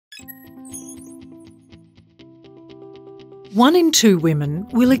1 in 2 women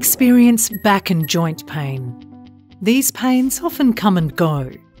will experience back and joint pain. These pains often come and go.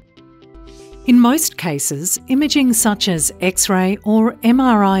 In most cases, imaging such as X-ray or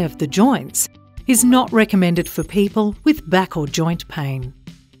MRI of the joints is not recommended for people with back or joint pain.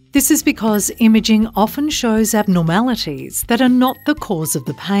 This is because imaging often shows abnormalities that are not the cause of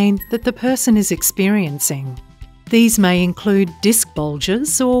the pain that the person is experiencing. These may include disc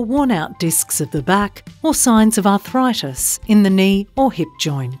bulges or worn-out discs of the back or signs of arthritis in the knee or hip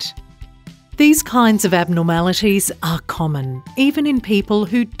joint. These kinds of abnormalities are common, even in people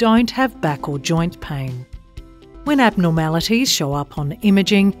who don't have back or joint pain. When abnormalities show up on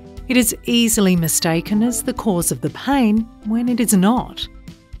imaging, it is easily mistaken as the cause of the pain when it is not.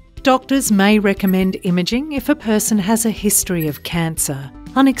 Doctors may recommend imaging if a person has a history of cancer,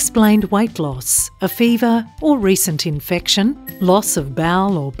 unexplained weight loss, a fever or recent infection, loss of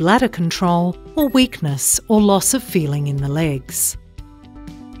bowel or bladder control, or weakness or loss of feeling in the legs.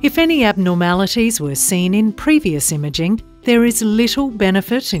 If any abnormalities were seen in previous imaging, there is little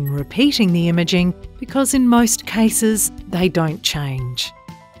benefit in repeating the imaging because in most cases they don't change.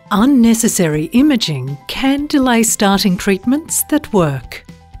 Unnecessary imaging can delay starting treatments that work.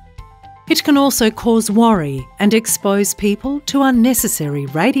 It can also cause worry and expose people to unnecessary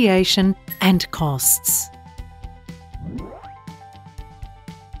radiation and costs.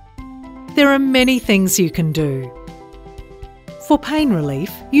 There are many things you can do. For pain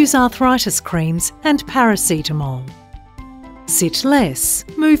relief, use arthritis creams and paracetamol. Sit less,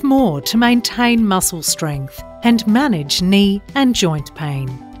 move more to maintain muscle strength and manage knee and joint pain.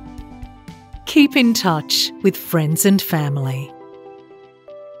 Keep in touch with friends and family.